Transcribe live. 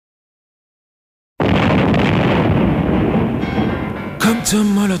zur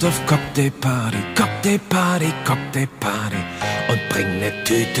Molotow Cocktailparty, Cocktailparty, Cocktailparty und bring ne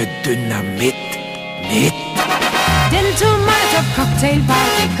Tüte Dynamit mit. Denn zur Molotow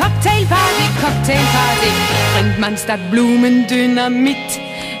Cocktailparty, Cocktailparty, Cocktailparty bringt man statt Blumen Dynamit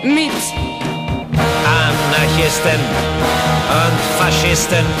mit. Anarchisten und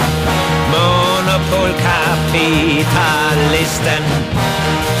Faschisten, Monopolkapitalisten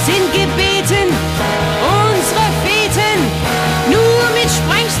sind gebeten, unsere Feten nur mit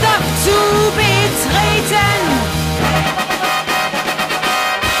Sprengstoff zu betreten.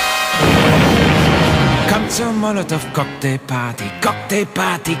 Komm zur Molotow Cocktailparty,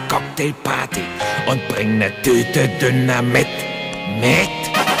 Cocktailparty, Cocktailparty und bring ne Tüte Dynamit mit.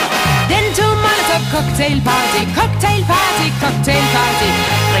 Denn zur Molotow Cocktailparty, Cocktailparty, Cocktailparty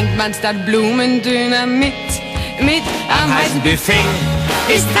bringt man statt Blumen Dynamit mit. Am heißen Buffet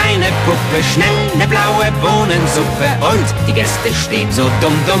ist eine Puppe, schnell ne blaue Bohnensuppe und die Gäste stehen so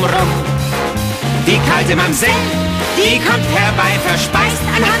dumm rum. Die kalte Mamsell, die kommt herbei, verspeist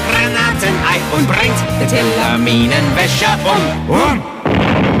ein Handgranatenei und bringt den Teller Minenwäscher um.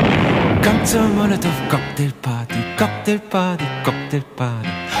 Komm zur Molotow Cocktailparty, Cocktailparty, Cocktailparty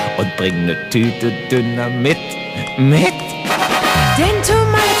und bring ne Tüte Dynamit mit. Denn zur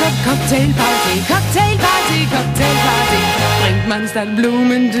Molotow Cocktailparty, Cocktailparty, Cocktailparty bringt man statt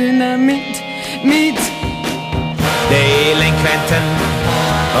Blumen Dynamit mit. Delinquenten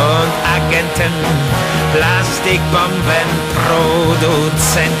und Agenten,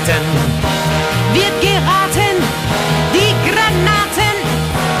 Plastikbombenproduzenten, wird geraten, die Granaten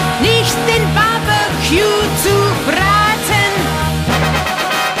nicht in Barbecue zu braten.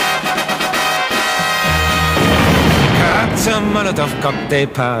 Komm zur Molotow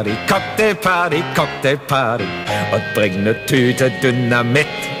Cocktailparty, Cocktailparty, Cocktailparty und bring ne Tüte Dynamit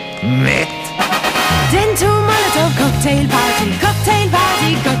mit. Denn zur Molotow Cocktailparty,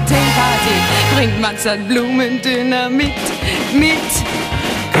 Cocktailparty, Cocktailparty bringt man statt Blumen Dynamit mit.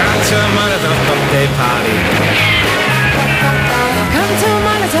 Komm zur Molotow Cocktailparty.